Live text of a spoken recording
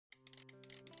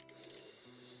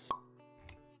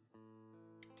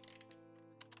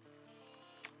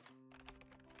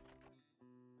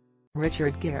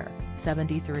Richard Gere,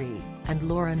 73, and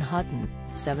Lauren Hutton,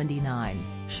 79,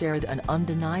 shared an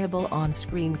undeniable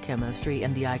on-screen chemistry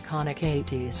in the iconic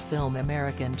 80s film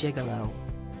American Gigolo.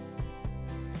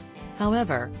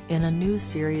 However, in a new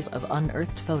series of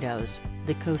unearthed photos,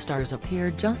 the co-stars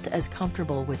appeared just as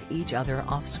comfortable with each other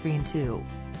off-screen too.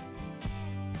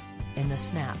 In the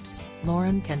snaps,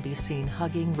 Lauren can be seen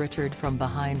hugging Richard from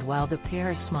behind while the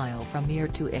pair smile from ear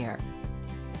to ear.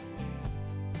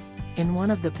 In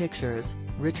one of the pictures,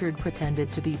 Richard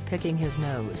pretended to be picking his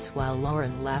nose while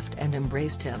Lauren laughed and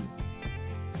embraced him.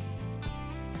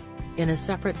 In a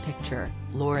separate picture,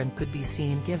 Lauren could be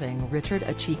seen giving Richard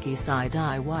a cheeky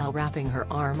side-eye while wrapping her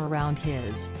arm around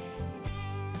his.